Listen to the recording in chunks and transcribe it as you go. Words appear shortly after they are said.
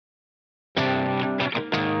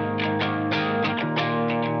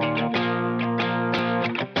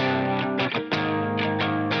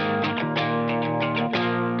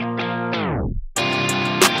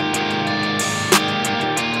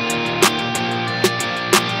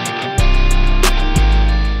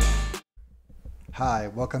Hi,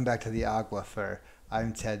 welcome back to the Aquifer.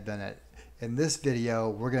 I'm Ted Bennett. In this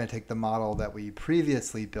video, we're going to take the model that we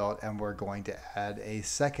previously built and we're going to add a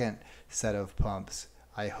second set of pumps.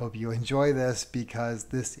 I hope you enjoy this because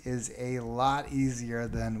this is a lot easier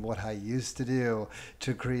than what I used to do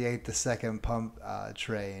to create the second pump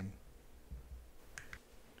train.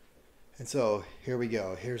 And so here we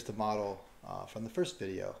go. Here's the model from the first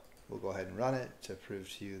video. We'll go ahead and run it to prove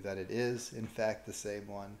to you that it is in fact the same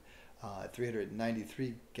one.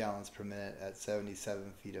 393 gallons per minute at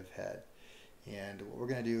 77 feet of head. And what we're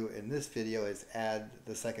going to do in this video is add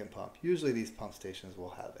the second pump. Usually these pump stations will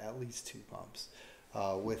have at least two pumps.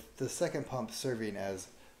 With the second pump serving as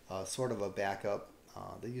sort of a backup,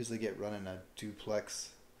 they usually get run in a duplex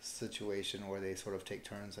situation where they sort of take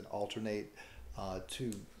turns and alternate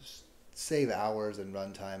to save hours and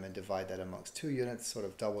run time and divide that amongst two units, sort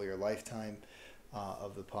of double your lifetime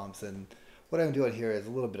of the pumps. And what I'm doing here is a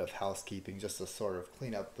little bit of housekeeping just to sort of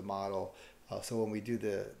clean up the model. So when we do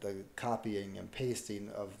the copying and pasting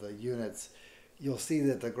of the units, you'll see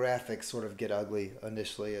that the graphics sort of get ugly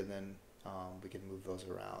initially, and then we can move those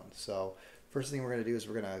around. So first thing we're going to do is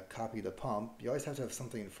we're going to copy the pump. You always have to have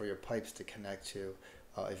something for your pipes to connect to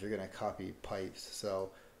if you're going to copy pipes. So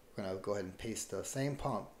we're going to go ahead and paste the same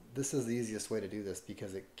pump. This is the easiest way to do this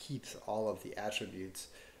because it keeps all of the attributes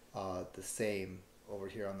the same over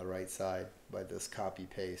here on the right side by this copy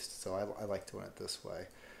paste. So I like doing it this way.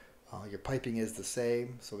 Your piping is the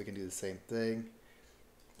same, so we can do the same thing.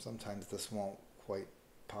 Sometimes this won't quite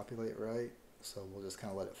populate right, so we'll just kind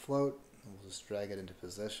of let it float and we'll just drag it into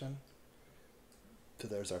position. So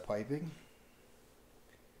there's our piping.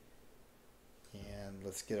 And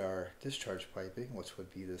let's get our discharge piping, which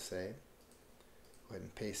would be the same. Go ahead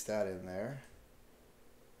and paste that in there.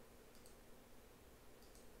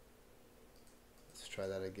 Let's try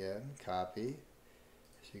that again. Copy.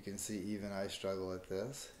 As you can see, even I struggle at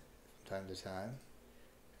this from time to time.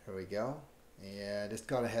 There we go. And it's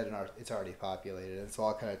gone ahead and it's already populated. And so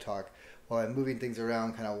I'll kind of talk while I'm moving things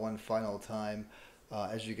around kind of one final time.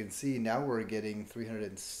 As you can see, now we're getting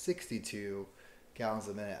 362 gallons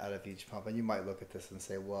a minute out of each pump. And you might look at this and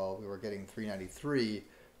say, well, we were getting 393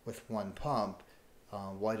 with one pump.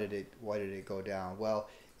 Why did it go down? Well,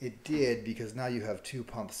 it did because now you have two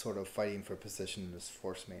pumps sort of fighting for position in this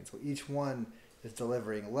force main. So each one is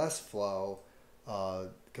delivering less flow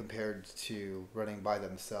compared to running by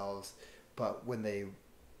themselves. But when they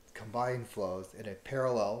combine flows in a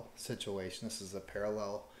parallel situation, this is a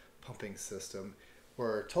parallel pumping system,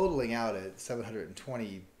 we're totaling out at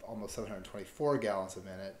 720, almost 724 gallons a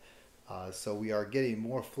minute. So we are getting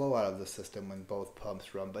more flow out of the system when both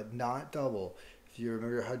pumps run, but not double. If you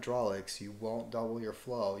remember your hydraulics, you won't double your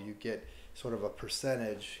flow. You get sort of a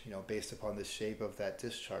percentage, based upon the shape of that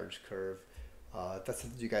discharge curve. If that's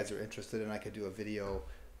something you guys are interested in, I could do a video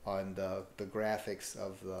on the graphics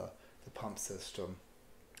of the pump system.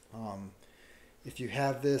 If you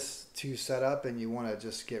have this two set up and you want to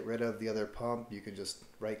just get rid of the other pump, you can just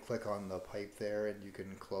right click on the pipe there and you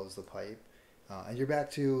can close the pipe. And you're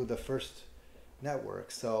back to the first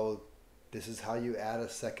network. So this is how you add a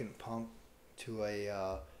second pump to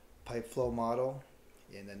a pipe flow model.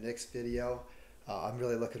 In the next video, I'm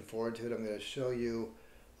really looking forward to it. I'm going to show you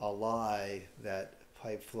a lie that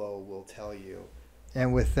pipe flow will tell you.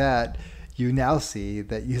 And with that, you now see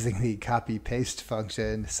that using the copy paste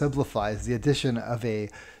function simplifies the addition of a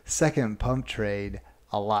second pump train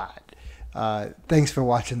a lot. Thanks for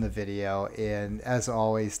watching the video, and as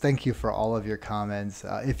always, thank you for all of your comments.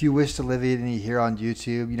 If you wish to leave any here on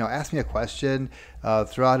YouTube, ask me a question,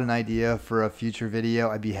 throw out an idea for a future video.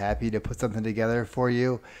 I'd be happy to put something together for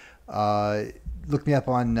you. Look me up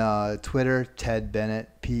on Twitter, Ted Bennett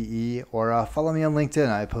PE, or follow me on LinkedIn.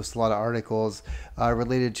 I post a lot of articles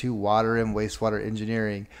related to water and wastewater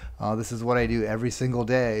engineering. This is what I do every single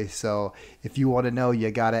day, so if you want to know, you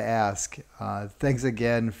gotta ask. Thanks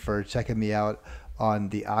again for checking me out on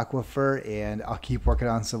the Aquifer, and I'll keep working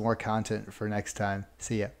on some more content for next time.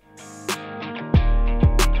 See ya.